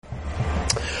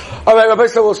All right, Rabbi,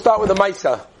 so we'll start with the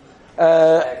Maisa.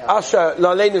 Asher,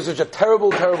 Lalein is such a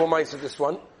terrible Maisa, this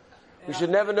one. We should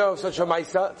never know of such a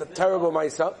Maisa. It's a terrible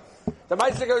Maisa. The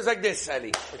Maisa goes like this,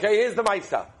 Eli. Okay, here's the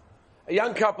Maisa. A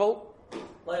young couple,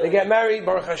 they get married,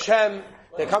 Baruch Hashem,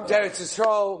 they come to Eretz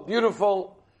Yisrael,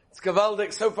 beautiful, it's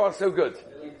Gavaldik, so far so good.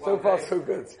 So far so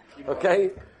good.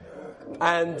 Okay?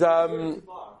 And,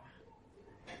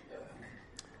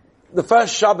 the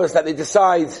first Shabbos that they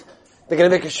decide they're going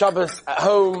to make a Shabbos at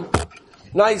home,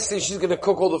 nicely, she's going to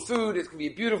cook all the food, it's going to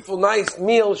be a beautiful, nice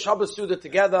meal, Shabbos Suda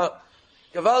together,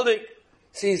 Gavaldik.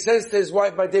 So he says to his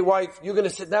wife, my dear wife, you're going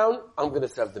to sit down, I'm going to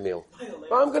serve the meal.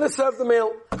 I'm going to serve the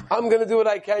meal. I'm going to do what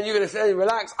I can, you're going to say,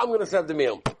 relax, I'm going to serve the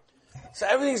meal. So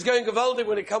everything's going Gavaldik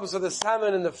when it comes to the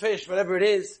salmon and the fish, whatever it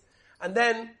is. And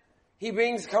then he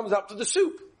comes up to the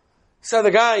soup. So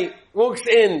the guy walks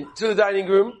in to the dining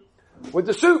room with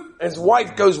the soup, and his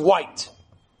wife goes white.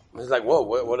 He's like, whoa,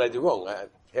 what did I do wrong?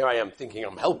 Here I am thinking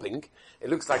I'm helping. It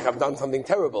looks like I've done something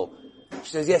terrible. She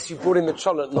says, yes, you brought in the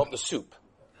cholent, not the soup.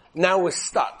 Now we're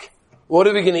stuck. What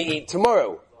are we going to eat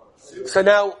tomorrow? So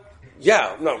now,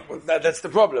 that's the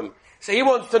problem. So he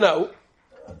wants to know,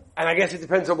 and I guess it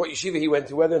depends on what yeshiva he went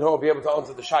to, whether or not he'll be able to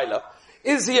answer the shaila.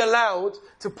 Is he allowed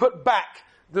to put back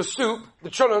the soup, the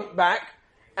cholent back,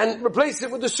 and replace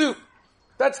it with the soup?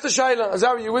 That's the shaila.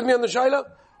 Azari, you with me on the shaila?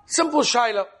 Simple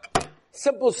shaila.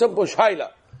 Simple shaila.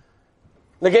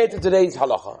 Negate to today's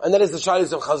halacha. And that is the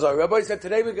shailas of Chazor. Rabbi said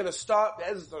today we're going to start,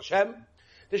 Be'ezus Hashem,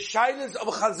 the shailas of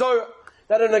Chazor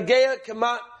that are Negea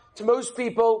Kemat to most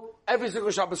people every single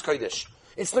Shabbos Kodesh.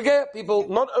 It's Negea, people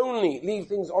not only leave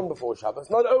things on before Shabbos,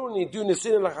 not only do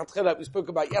Nisin Lachatchila we spoke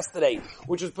about yesterday,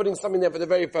 which was putting something there for the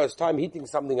very first time, heating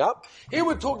something up. Here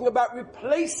we're talking about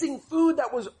replacing food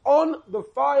that was on the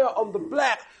fire, on the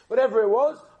blech, whatever it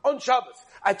was, on Shabbos.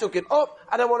 I took it off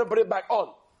and I want to put it back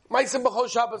on. Ma'aseh b'chol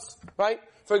Shabbos, right?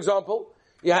 For example,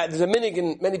 there's a minhag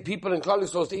in many people in Klal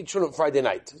Yisrael to eat shul Friday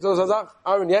night.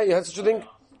 Aaron, yeah, you had such a thing?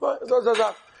 Right?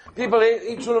 People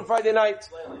eat shul on Friday night.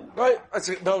 Right? I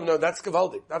said, no, that's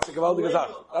Gavaldik. That's a Gavaldik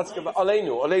Azach. That's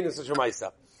Aleinu is such a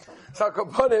Maisa. So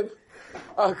Akaponim.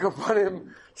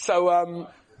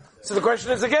 So the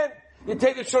question is again, you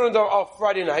take the shul off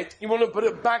Friday night, you want to put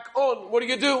it back on, what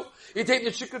do? You take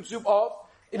the chicken soup off,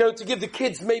 to give the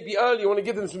kids maybe early, you want to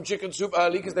give them some chicken soup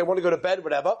early because they want to go to bed,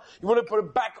 whatever. You want to put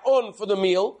it back on for the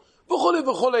meal. The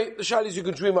shailis you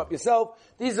can dream up yourself.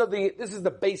 This is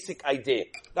the basic idea.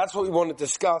 That's what we want to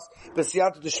discuss.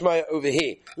 B'siyata d'shmaya over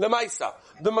here. Lemaisa.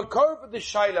 The makor for the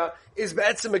shaila is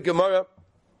be'etzem a Gemara.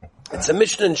 It's a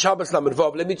Mishnah in Shabbos Lamed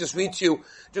Vav. Let me just read to you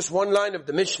just one line of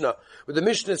the Mishnah. Where the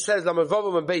Mishnah says, Lamed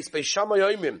Vav and base, Be'shama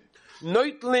yoimim.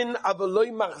 Noitlin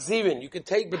avaloi machzirin. You can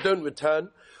take but don't return.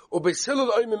 Or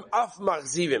Be'silul oimim af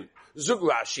machzirim. Zug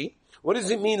Rashi. What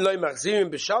does it mean, loy machzirim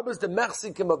b'Shabbos? The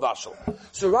machzikim avashal.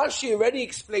 So Rashi already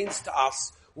explains to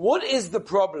us what is the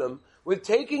problem with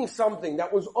taking something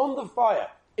that was on the fire.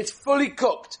 It's fully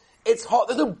cooked. It's hot.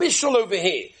 There's no bishul over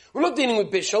here. We're not dealing with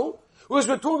bishul. Whereas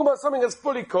we're talking about something that's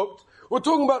fully cooked. We're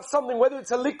talking about something, whether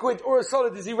it's a liquid or a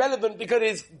solid, is irrelevant because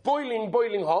it's boiling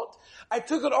hot. I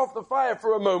took it off the fire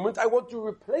for a moment. I want to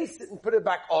replace it and put it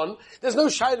back on. There's no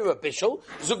shayla of bishul.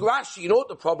 Zug Rashi, you know what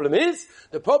the problem is?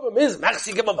 The problem is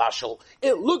machzikim avashal.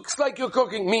 It looks like you're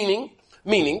cooking,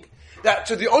 meaning that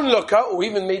to the onlooker, or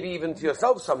maybe even to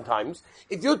yourself sometimes,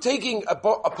 if you're taking a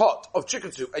pot of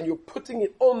chicken soup and you're putting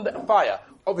it on the fire,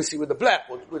 obviously with the blech,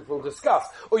 which we'll discuss,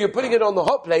 or you're putting it on the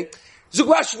hot plate, Zug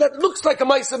Rashi, that looks like a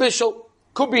ma'aseh bishul.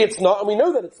 Could be it's not, and we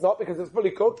know that it's not because it's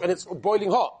fully cooked and it's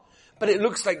boiling hot. But it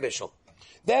looks like bishul.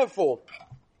 Therefore,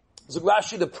 Zug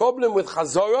Rashi, the problem with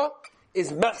Chazorah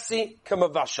is machzi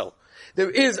kamavashal. There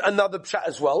is another pshat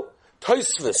as well.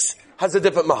 Tosfos has a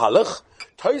different mahalach.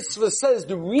 Tosfos says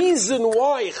the reason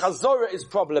why Chazorah is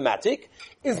problematic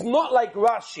is not like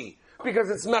Rashi, because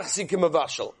it's machzi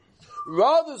kamavashal.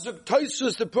 Rather, Zug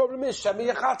Tosfos, the problem is Shami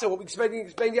Yachata, what we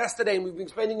explained yesterday, and we've been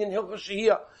explaining in Hilchos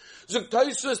Shehiyah. Zug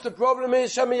Tosfos, the problem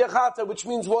is Shami Yachata, which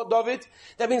means what, David?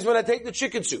 That means when I take the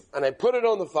chicken soup and I put it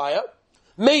on the fire,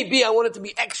 maybe I want it to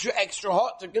be extra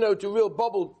hot, to real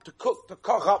bubble, to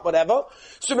cook up, whatever.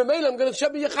 So Mamela, I'm going to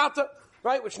Shami Yachata,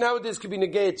 right? Which nowadays could be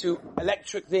negated to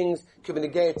electric things, could be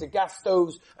negated to gas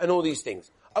stoves, and all these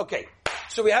things. Okay.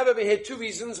 So we have over here two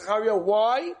reasons, Charia,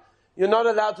 why you're not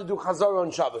allowed to do Chazorah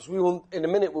on Shabbos. In a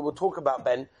minute, we will talk about,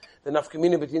 Ben, the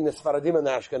nafkamina between the Sfaradim and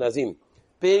the Ashkenazim.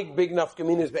 Big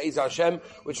nafkaminas be'ez Hashem,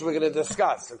 which we're going to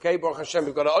discuss. Okay, Baruch Hashem,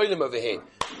 we've got an oilam over here.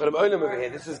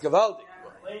 This is Gavaldik.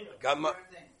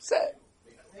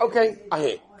 Okay, I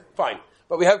hear. Fine.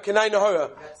 But we have Kenai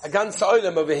Nahora, a Gansa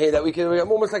oilam over here that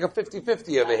I'm almost like a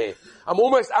 50-50 over here. I'm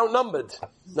almost outnumbered.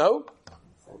 No?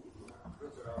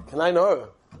 Can I know?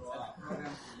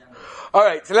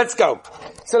 Alright, so let's go.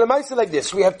 So the mice are like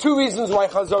this. We have two reasons why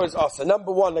Chazor is asa.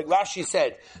 Number one, like Rashi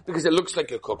said, because it looks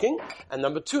like you're cooking. And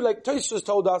number two, like Tosfos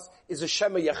told us, is a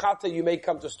Shema Yachata, you may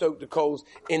come to stoke the coals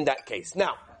in that case.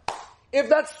 Now, if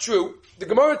that's true, the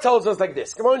Gemara tells us like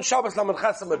this. Gemara in Shabbos Lamed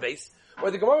Chasam Beis,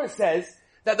 where the Gemara says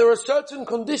that there are certain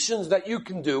conditions that you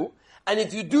can do, and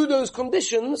if you do those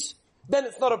conditions, then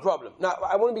it's not a problem. Now,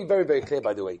 I want to be very, very clear,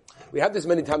 by the way. We have this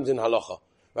many times in Halacha.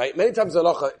 Right? Many times in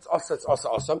halacha, it's asa.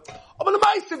 But the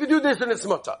mice, if you do this, then it's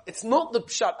mutter. It's not the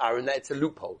pshat, Aaron, that it's a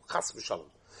loophole. Chas v'shalom.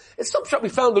 It's not pshat, we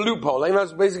found a loophole. I mean,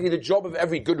 that's basically the job of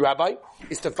every good rabbi,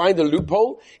 is to find a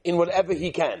loophole in whatever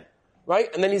he can. Right?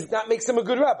 And then that makes him a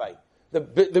good rabbi.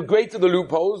 The greater the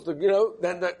loopholes,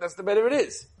 that's the better it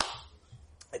is.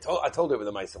 I told over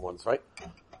the mice once, right?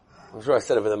 I'm sure I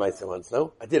said over the mice once,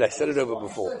 no? I did, I said it over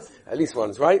before. At least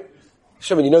once, right?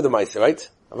 Shimon, you know the mice, right?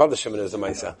 I love the Shimon as the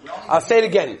Maisa. I'll say it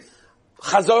again.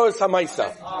 Chazor is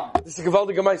HaMaisa. This is a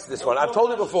Gavaldig Maisa, this one. I've told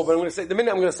it before, but I'm going to say, the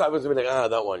minute I'm going to start with like,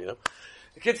 that one,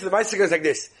 The kids, the Maisa goes like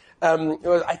this.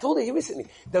 I told it here recently.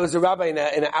 There was a rabbi in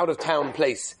an out-of-town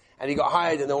place, and he got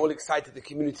hired, and they're all excited, the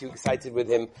community was excited with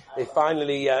him. They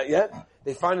finally,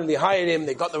 they finally hired him,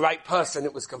 they got the right person,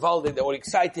 it was Gavaldig, they're all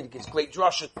excited, he gives great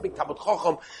drasha, big Talmud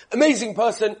Chacham, amazing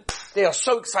person. They are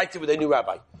so excited with their new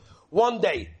rabbi. One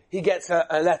day, he gets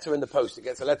a letter in the post, he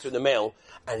gets a letter in the mail,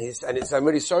 and it's, I'm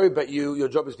really sorry, but your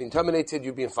job has been terminated,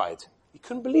 you've been fired. He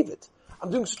couldn't believe it.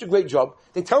 I'm doing such a great job.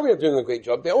 They tell me I'm doing a great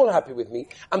job. They're all happy with me.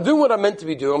 I'm doing what I'm meant to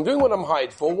be doing. I'm doing what I'm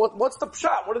hired for. What's the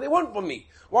pshat? What do they want from me?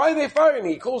 Why are they firing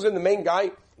me? He calls in the main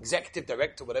guy, executive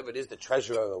director, whatever it is, the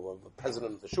treasurer or the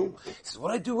president of the shul. He says,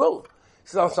 what did I do wrong? He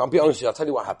says, I'll be honest with you, I'll tell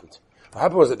you what happened. What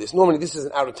happened was that normally this is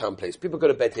an out-of-town place. People go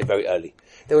to bed here very early.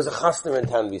 There was a chasna in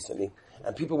town recently,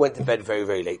 and people went to bed very,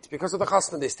 very late. Because of the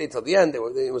chasna, they stayed till the end. There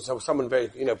was someone very,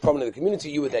 prominent in the community.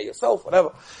 You were there yourself,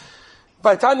 whatever.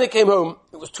 By the time they came home,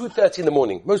 it was 2:30 in the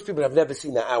morning. Most people have never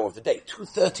seen that hour of the day.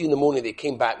 2:30 in the morning, they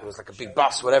came back. It was like a big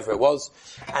bus, whatever it was.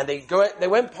 And they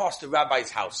went past the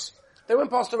rabbi's house. And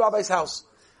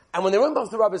when they went past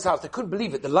the rabbi's house, they couldn't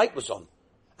believe it. The light was on.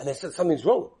 And they said, something's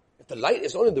wrong. If the light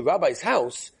is on in the rabbi's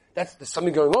house, there's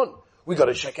something going on. We got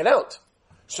to check it out.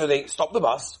 So they stopped the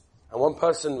bus, and one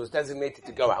person was designated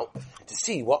to go out to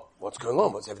see what's going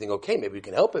on. Was everything okay? Maybe we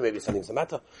can help him. Maybe something's the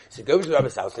matter. So he goes to the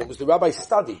rabbi's house, and it was the rabbi's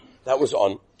study that was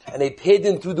on. And they peered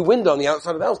in through the window on the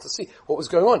outside of the house to see what was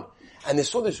going on. And they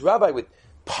saw this rabbi with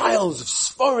piles of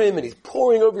Sforim, and he's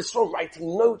poring over his Sforim,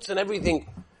 writing notes and everything.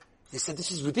 They said,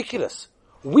 this is ridiculous.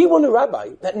 We want a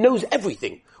rabbi that knows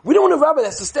everything. We don't want a rabbi that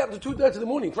has to stay up to 2:30 in the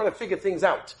morning trying to figure things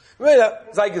out.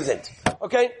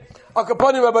 Okay?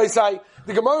 Akapanim Rabbi Sai,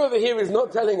 the Gemara over here is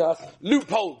not telling us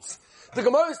loopholes. The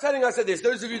Gemara is telling us that this.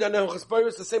 Those of you that know Chespirus,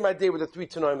 it's the same idea with the 3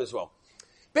 Tanoim as well.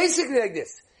 Basically like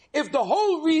this. If the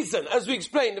whole reason, as we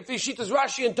explained, the Fishitas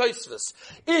Rashi and Tosfos,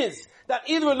 is that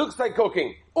either it looks like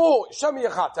cooking or Shami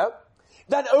Yachata,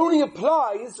 that only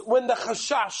applies when the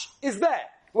chashash is there.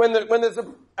 When there's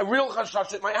a real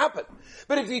chashash, it might happen.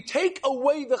 But if you take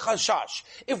away the chashash,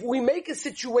 if we make a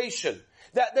situation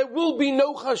that there will be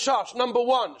no chashash, number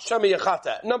one, Shami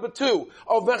Yachata, number two,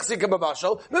 of Mechzika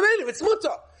Babashal, it's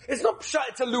mutter. It's not pshat,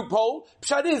 it's a loophole.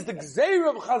 Pshat is the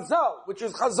gzeira of Chazal, which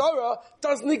is Chazara,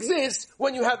 doesn't exist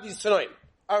when you have these tanoim.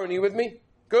 Aaron, are you with me?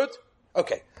 Good?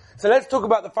 Okay. So let's talk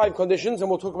about the 5 conditions, and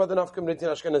we'll talk about the nafka b'nitin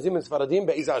Ashkenazim and Sfaradim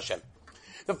be'izah Hashem.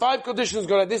 The 5 conditions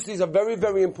go like this. These are very,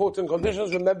 very important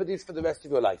conditions. Remember these for the rest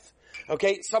of your life.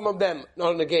 Okay? Some of them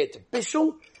on a gear to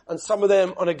Bishul, and some of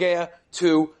them on a gear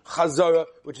to Chazara,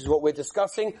 which is what we're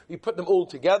discussing. You put them all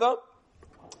together.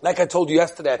 Like I told you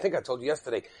yesterday,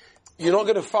 you're not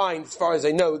going to find, as far as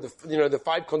I know, the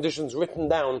 5 conditions written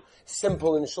down,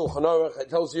 simple in Shulchan Aruch. It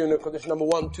tells you, condition number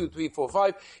 1, 2, 3, 4,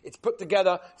 5. It's put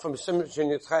together from Simon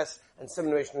Yitches and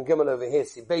Simon Gimel over here,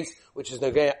 see base, which is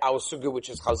Nogea, our Suga, which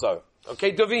is Chazar.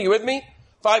 Okay, Dovi, you with me?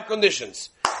 5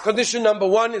 conditions. Condition number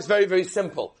 1 is very, very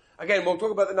simple. Again, we'll talk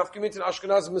about the nafkamit in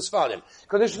Ashkenaz and Misfarim.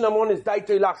 Condition number 1 is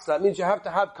daitoi lachsa. That means you have to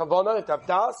have kavanah, to have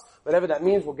das, whatever that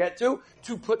means, we'll get to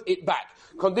put it back.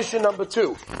 Condition number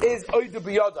 2 is oidu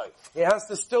biyadai. It has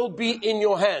to still be in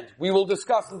your hand. We will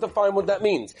discuss and define what that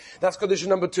means. That's condition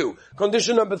number 2.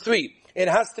 Condition number 3, it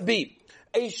has to be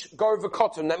Eish Garva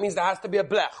Cotton. That means there has to be a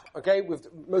blech. Okay? We've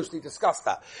mostly discussed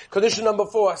that. Condition number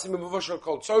 4 has to be Mavushal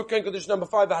called Soken. Condition number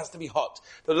 5, it has to be hot.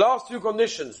 The last 2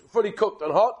 conditions, fully cooked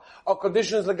and hot, are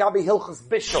conditions Lagabi Hilchas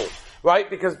Bishul. Right?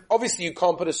 Because obviously you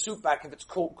can't put a soup back if it's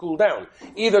cooled down.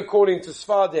 Either according to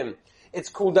Sfardim, it's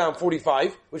cooled down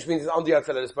 45, which means it's on the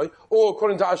outside at this point, or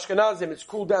according to Ashkenazim, it's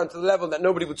cooled down to the level that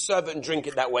nobody would serve it and drink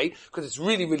it that way, because it's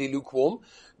really, really lukewarm.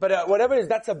 But whatever it is,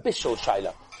 that's a bishul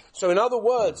shaila. So in other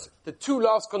words, the two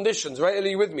last conditions, right? Are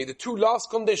you with me? The two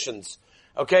last conditions,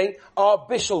 okay, are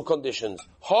bishul conditions.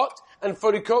 Hot and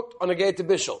fully cooked on a gate to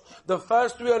bishul. The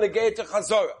first three on a gate to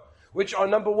chazorah, which are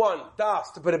number one, das,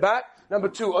 to put it back. Number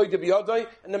two, oide biyodoi.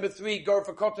 And number three, go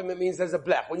for kotam, it means there's a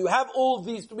blech. When you have all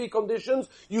these three conditions,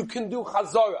 you can do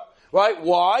chazorah. Right?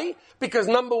 Why? Because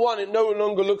number one, it no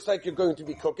longer looks like you're going to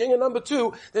be cooking. And number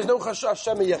two, there's no chashash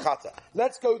shema yachata.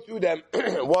 Let's go through them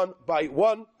one by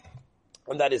one.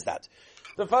 And that is that.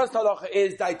 The first halacha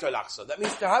is daito lachsa. That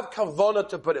means to have kavona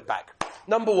to put it back.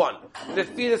 Number one, the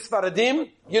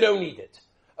Sfaradim, you don't need it.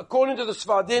 According to the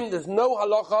Sfaradim, there's no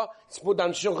halacha. It's put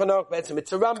down Shulchan Aruch.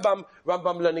 It's a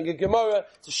Rambam learning a Gemara.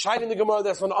 It's a shayla in the Gemara.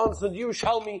 That's an answer to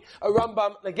Yerushalmi, a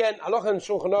Rambam. Again, halacha and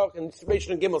Shulchan Aruch and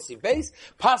Inspiration and Gimel Siv base.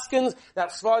 Paskins that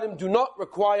Sfaradim do not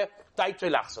require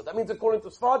daito lachsa. That means according to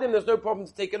Sfaradim, there's no problem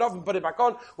to take it off and put it back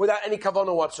on without any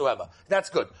kavanah whatsoever. That's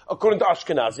good. According to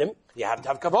Ashkenazim, you have to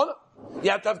have kavanah.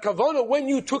 You have to have kavanah when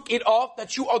you took it off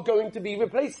that you are going to be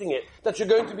replacing it, that you're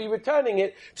going to be returning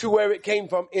it to where it came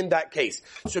from in that case.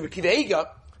 So Rabbi Akiva Eiger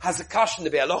has a kash in the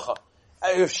Be'alocha.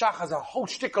 Rav Shach has a whole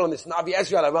shtickle on this in Avi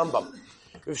Ezra al Rambam.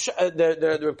 The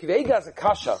Rabbi Akiva Eiger has a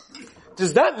kasha.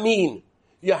 Does that mean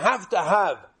you have to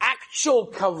have actual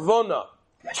kavanah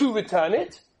to return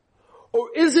it? Or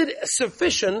is it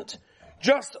sufficient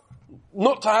just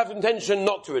not to have intention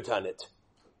not to return it?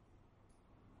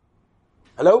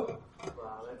 Hello?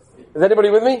 Is anybody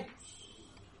with me?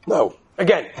 No.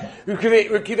 Again,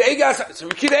 Akiva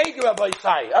Eiger Rabbi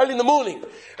Isai, early in the morning,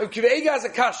 Akiva Eiger has a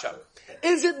kasha.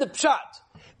 Is it the pshat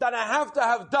that I have to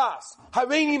have das,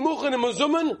 hareini muchen and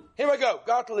muzuman? Here I go,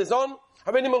 Gartel is on,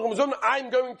 hareini muchen and muzuman, I'm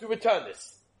going to return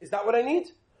this. Is that what I need?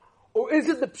 Or is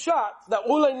it the pshat that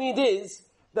all I need is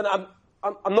that I'm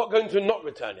not going to not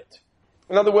return it?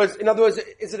 In other words,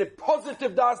 is it a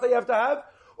positive das that you have to have?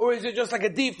 Or is it just like a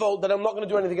default that I'm not going to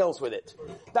do anything else with it?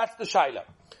 That's the shayla.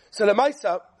 So the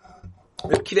Maisa,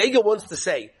 Akiva Eiger wants to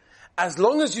say, as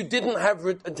long as you didn't have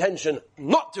intention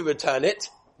not to return it,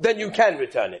 then you can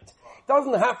return it. It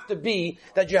doesn't have to be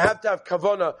that you have to have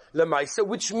kavana lemaisa,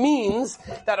 which means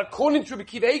that according to Rabbi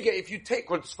Akiva Eiger, if you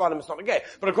take, well, it's fine, it's not okay,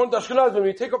 but according to Ashkenaz, when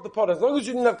you take off the pot, as long as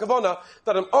you didn't have kavana,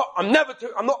 that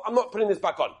I'm not putting this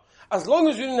back on. As long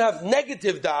as you didn't have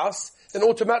negative das, then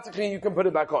automatically you can put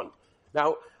it back on.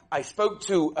 Now, I spoke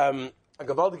to a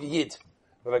Gavaldige Yid,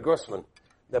 Rabbi Grossman,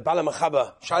 the Bala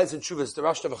Machaba, Shaiz and Shuvas, the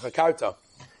Rosh Hashanah.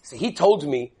 So he told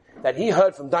me that he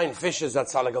heard from Dain Fisher's that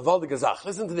Salah Gavaldige Zach.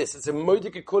 Listen to this, it's a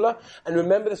Moedike Kula, and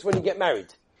remember this when you get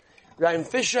married. Dain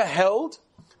Fisher held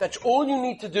that all you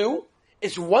need to do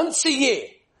is once a year,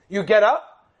 you get up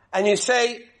and you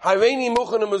say, Hareini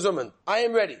Muchen and Muzuman, I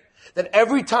am ready. That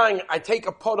every time I take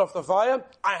a pot off the fire,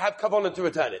 I have kavanah to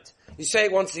return it. You say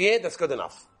it once a year, that's good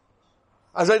enough.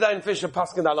 Azaydain Fisher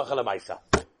Paskin Halacha Lemaisa.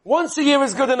 Once a year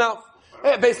is good enough.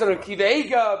 Based on Akiva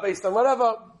Eiger, based on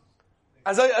whatever.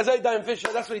 Azaydain Fisher,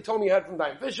 that's what he told me he heard from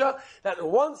Dain Fisher, that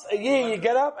once a year you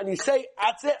get up and you say,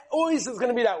 that's it, always it's going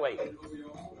to be that way.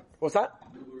 What's that?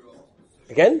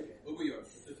 Again?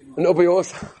 An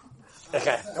Ubiyos.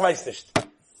 Okay, I weiß nicht.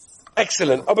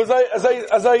 Excellent. Aber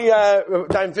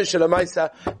Dain Fisher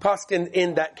Lemaisa Paskin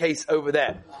in that case over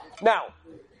there. Now,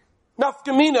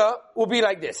 Nafkamina will be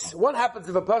like this. What happens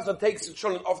if a person takes the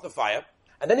cholent off the fire,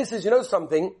 and then he says, you know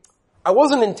something, I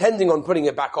wasn't intending on putting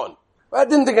it back on. I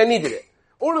didn't think I needed it.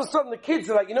 All of a sudden the kids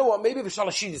are like, you know what, maybe for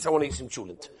Shalashidis I want to eat some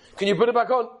cholent. Can you put it back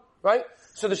on? Right?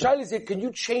 So the shayla is here, can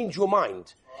you change your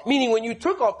mind? Meaning when you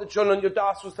took off the cholent, your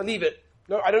das was to leave it.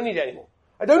 No, I don't need it anymore.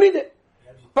 I don't need it.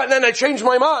 But then I changed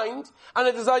my mind, and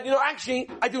I decided, you know, actually,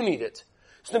 I do need it.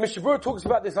 So the Mishnah Berurah talks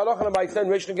about this halacha and Ma'aseh and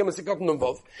Reish and Gimel Sikot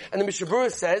Nunvav, and the Mishnah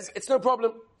Berurah says it's no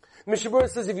problem. The Mishnah Berurah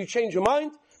says if you change your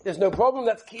mind, there's no problem.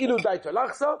 That's ki'ilu daito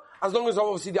lachsa, as long as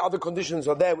obviously the other conditions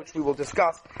are there, which we will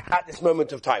discuss at this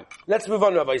moment of time. Let's move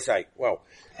on, Rabbi Isai. Well,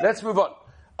 let's move on.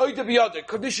 Oida biyada,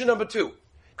 condition number 2.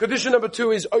 Condition number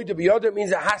 2 is oida biyada. It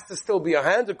means it has to still be your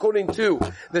hand, according to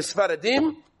the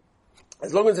Sfaradim.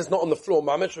 As long as it's not on the floor,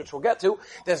 mamish, which we'll get to,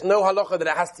 there's no halacha that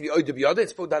it has to be oida biyada.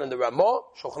 It's put down in the Ramah.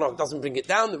 Shulchan Aruch doesn't bring it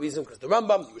down. The reason because the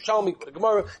Rambam, the Yerushalmi, the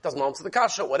Gemara doesn't answer the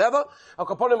kasha, whatever.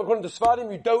 According to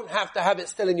Sfaradim, you don't have to have it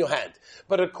still in your hand.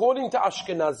 But according to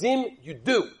Ashkenazim, you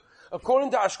do. According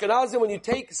to Ashkenazim, when you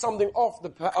take something off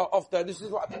the, this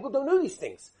is what people don't know these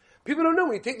things. People don't know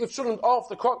when you take the children off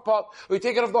the crock pot, or you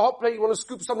take it off the hot plate, you want to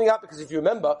scoop something out, because if you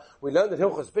remember, we learned at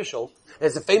Hilchos Bishul,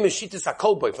 there's a famous Shittas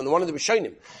HaKolboy from one of the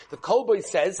Rishonim. The Kolboy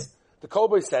says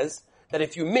that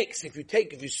if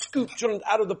you scoop children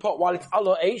out of the pot while it's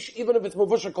alo eish, even if it's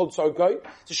mavusha called sorgoy,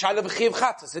 it's a shayla v'chiv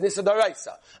chatas, and it's a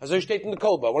daraisa. As I stated in the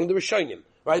Kolboy, one of the Rishonim.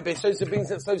 Right?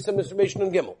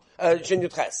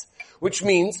 Which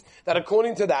means that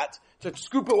according to that, to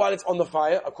scoop it while it's on the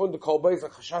fire, according to Kolba, is a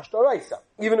chashash d'oraisa,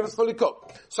 even if it's fully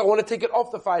cooked. So I want to take it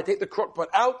off the fire, take the crock pot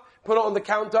out, put it on the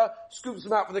counter, scoop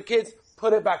some out for the kids,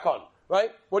 put it back on.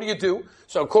 Right? What do?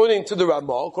 So according to the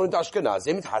Ramah, according to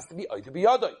Ashkenazim, it has to be oy to be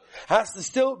yadoi. Has to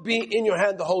still be in your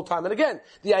hand the whole time. And again,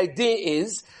 the idea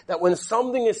is that when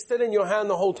something is still in your hand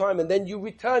the whole time and then you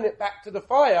return it back to the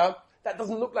fire, that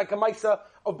doesn't look like a maisa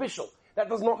of bishul. That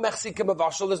does not mechsi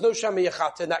k'mavashal. There's no shami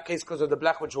yachata in that case because of the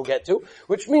black, which we'll get to.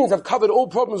 Which means I've covered all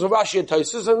problems of Rashi and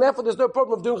Tosfos, and therefore there's no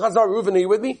problem of doing chazar Reuven. Are you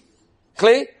with me?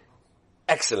 Clear?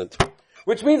 Excellent.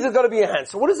 Which means it's got to be in your hand.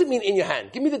 So what does it mean in your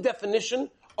hand? Give me the definition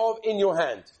of in your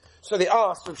hand. So they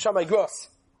asked of Shammai Gross,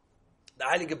 the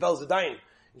Heilige Bel Zadayin,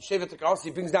 in Shevet HaKaos,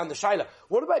 he brings down the Shaila.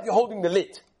 What about if you're holding the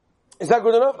lid? Is that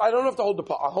good enough? I don't have to hold the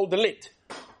pot. I'll hold the lid.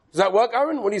 Does that work,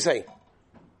 Aaron? What do you say?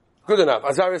 Good enough.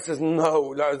 Azariah says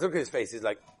no. Look at his face. He's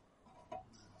like,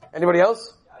 anybody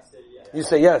else? I say yes. You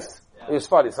say yes. You're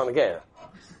Sfardi, it's not a gay.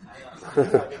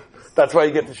 That's why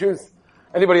you get to choose.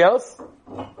 Anybody else?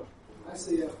 I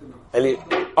say you have to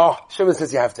know. Shimon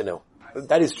says you have to know.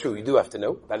 That is true. You do have to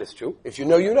know. That is true. If you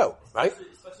know, you know. Right?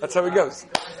 That's how it goes.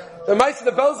 The Maisa,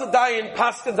 the bells are dying,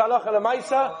 Paskin, Zalach, and the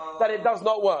Maisa, that it does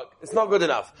not work. It's not good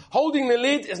enough. Holding the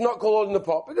lid is not called holding the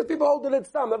pot. Because people hold the lid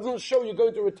down. That doesn't show you're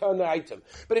going to return the item.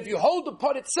 But if you hold the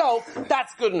pot itself,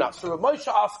 that's good enough. So Rav Moshe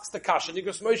asks the Kasha,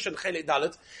 Nigros Moshe and Chelik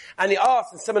Dalet, and he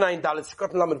asks in Seminayin Dalet,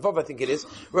 Sikot Lamed Vav, I think it is,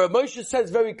 Rav Moshe says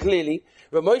very clearly,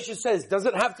 Rav Moshe says, does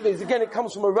it have to be, again, it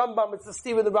comes from a Rambam, it's the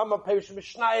Stephen the Rambam, Perish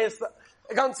Mishnayis,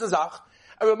 a ganze Zach.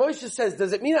 And Rav Moshe says,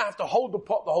 does it mean I have to hold the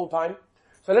pot the whole time?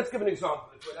 So let's give an example.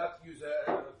 We'll have to use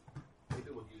maybe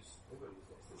we'll use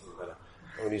this is better.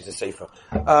 I'm going to use the safer.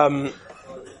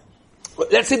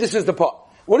 Let's say this is the pot.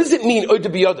 What does it mean, oy to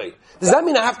be yodei? Does that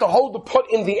mean I have to hold the pot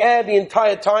in the air the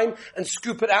entire time and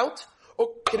scoop it out? Or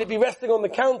can it be resting on the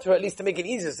counter at least to make it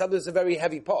easier? So there's a very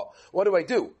heavy pot. What do I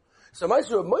do? So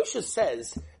Moshe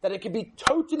says that it could be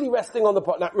totally resting on the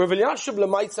pot. Now, Rav Elyashiv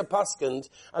Lemaitza Paskand,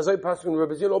 as I Paskand,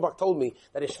 Rabbi Zil Orbach told me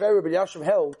that Ishver Rav Elyashiv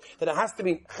held that it has to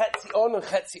be chetzi on and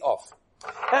chetzi off.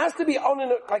 It has to be on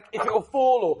and, like, if it will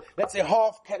fall, or let's say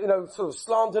half, sort of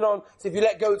slanted on, so if you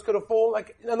let go, it's going to fall.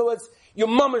 Like, in other words, your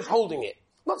mum is holding it.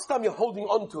 Not stam, you're holding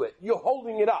onto it. You're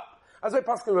holding it up. As I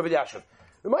Paskand Rav Elyashiv.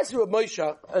 The Moshe of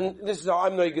Moshe, and this is how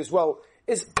I'm knowing as well,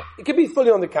 is, it can be fully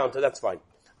on the counter, that's fine.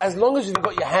 As long as you've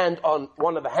got your hand on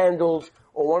one of the handles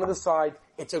or one of the sides,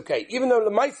 it's okay. Even though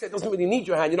the mice doesn't really need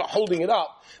your hand, you're not holding it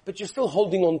up, but you're still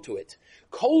holding on to it.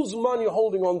 Kol Zman, you're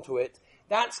holding on to it.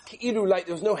 That's ki'ilu, like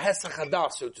there's no hesach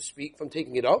hadas, so to speak, from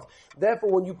taking it off.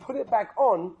 Therefore, when you put it back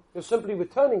on, you're simply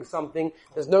returning something.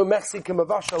 There's no mechsi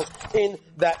k'mavashal in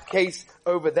that case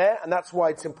over there, and that's why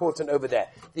it's important over there.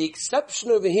 The exception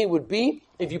over here would be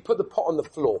if you put the pot on the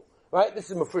floor. Right?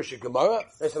 This is Mefurish Gemara.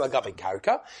 This is Agabe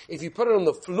Karka. If you put it on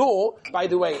the floor, by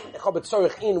the way,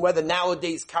 in whether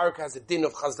nowadays Karka has a din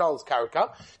of Chazal's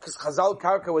Karka, because Chazal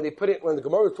Karka, when the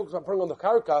Gemara talks about putting on the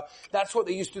Karka, that's what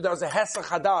they used to do. That was a Hesach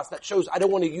Hadas that shows I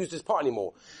don't want to use this pot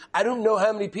anymore. I don't know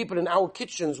how many people in our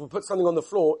kitchens will put something on the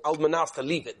floor, al-manas, to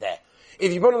leave it there.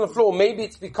 If you put it on the floor, maybe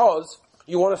it's because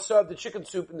you want to serve the chicken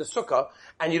soup in the sukkah,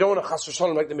 and you don't want to chas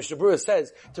v'shalom, like the Mishnah Berurah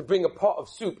says, to bring a pot of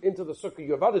soup into the sukkah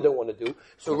you avada don't want to do.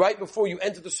 So right before you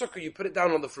enter the sukkah, you put it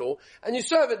down on the floor, and you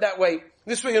serve it that way.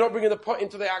 This way you're not bringing the pot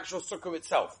into the actual sukkah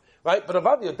itself. Right? But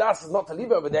avada, your das is not to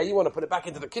leave it over there, you want to put it back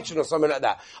into the kitchen or something like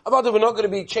that. Avada, we're not going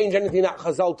to change anything that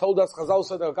Chazal told us. Chazal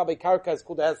said that Gabi Karka is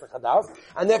called the Hesach Hadas,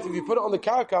 and therefore if you put it on the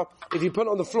Karka, if you put it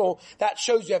on the floor, that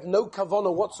shows you have no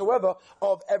kavanah whatsoever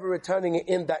of ever returning it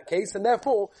in that case, and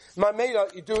therefore,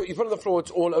 Mamela, you put it on the floor,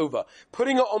 it's all over.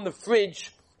 Putting it on the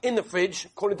fridge, in the fridge,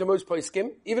 according to most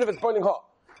poskim, even if it's boiling hot,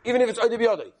 even if it's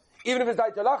odibiyodai, even if it's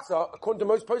daita lachsa, according to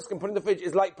most poskim, putting in the fridge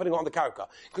is like putting it on the karka.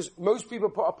 Because most people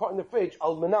put a pot in the fridge,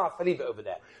 al-manas, they leave it over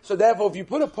there. So therefore, if you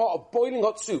put a pot of boiling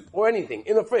hot soup or anything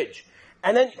in the fridge,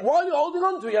 and then while you're holding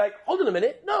on to it, you're like, hold on a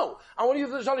minute, no, I want to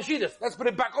use the shalashidus. Let's put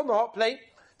it back on the hot plate.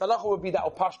 The halacha would be that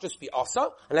will pashtus be asa,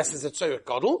 unless it's a tzorech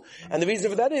gadol. And the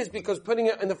reason for that is because putting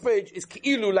it in the fridge is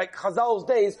ki'ilu, like Chazal's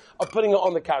days of putting it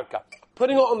on the karka.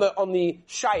 Putting it on the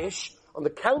shayish, on the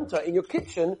counter in your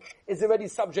kitchen, is already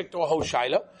subject to a whole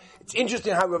shaila. It's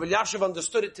interesting how Rav Elyashiv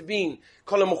understood it to being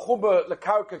kol mechuba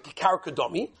lekarka ki karka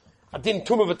domi. Adin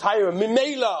tumah v'tayra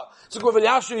mimela. So Rav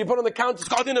Elyashiv, you put on the counter, it's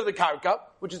got din of the karka.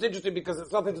 which is interesting because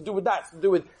it's nothing to do with that. It's to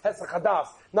do with Hesach Hadas,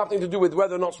 nothing to do with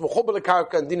whether or not it's Mechuber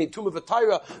L'Karka and Dini Tumah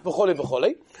V'Tayra, V'chole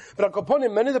V'chole. But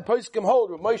Akaponim, many of the poskim hold,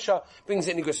 Moshe brings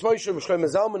it in Igros Moshe,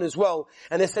 Shlomo Zalman as well,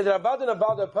 and they say that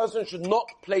a person should not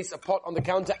place a pot on the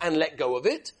counter and let go of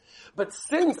it. But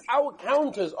since our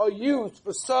counters are used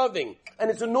for serving, and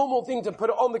it's a normal thing to put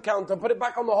it on the counter, put it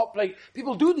back on the hot plate,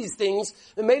 people do these things,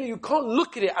 then maybe you can't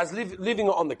look at it as leaving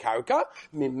it on the karka.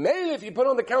 Maybe if you put it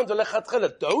on the counter,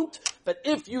 lechatchila, don't. But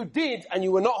if you did, and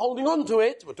you were not holding on to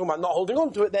it, we're talking about not holding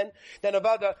on to it then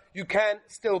avada, you can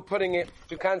still put it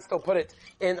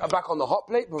in back on the hot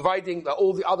plate, providing that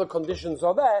all the other conditions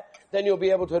are there, then you'll be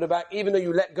able to put it back, even though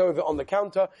you let go of it on the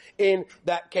counter in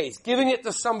that case. Giving it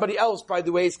to somebody else, by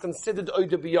the way, is considered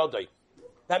oida biyadai.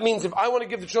 That means if I want to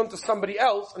give the shon to somebody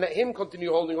else and let him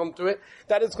continue holding on to it,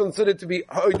 that is considered to be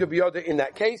oida biyadai in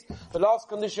that case. The last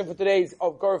condition for today is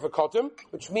of gorof hakotim,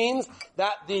 which means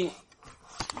that the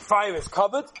fire is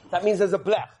covered. That means there's a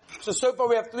blech. So far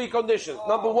we have three conditions.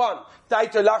 Number one,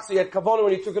 daito lachsi, you had kavana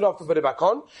when you took it off to put it back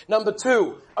on. Number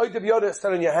two, oida biyadai is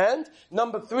still in your hand.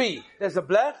 Number three, there's a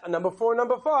blech. And number four and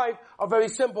number five are very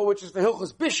simple, which is the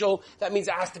hilchos bishul. That means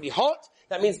it has to be hot.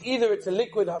 That means either it's a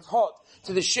liquid that's hot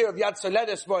to the shear of Yad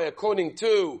Soledes boy, according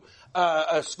to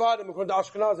Svardim, according to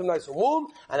Ashkenazim, nice and warm,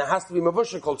 and it has to be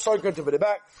mavusha called soiker to put it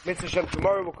back. Mitzvah Shem,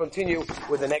 tomorrow we'll continue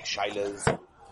with the next shailas.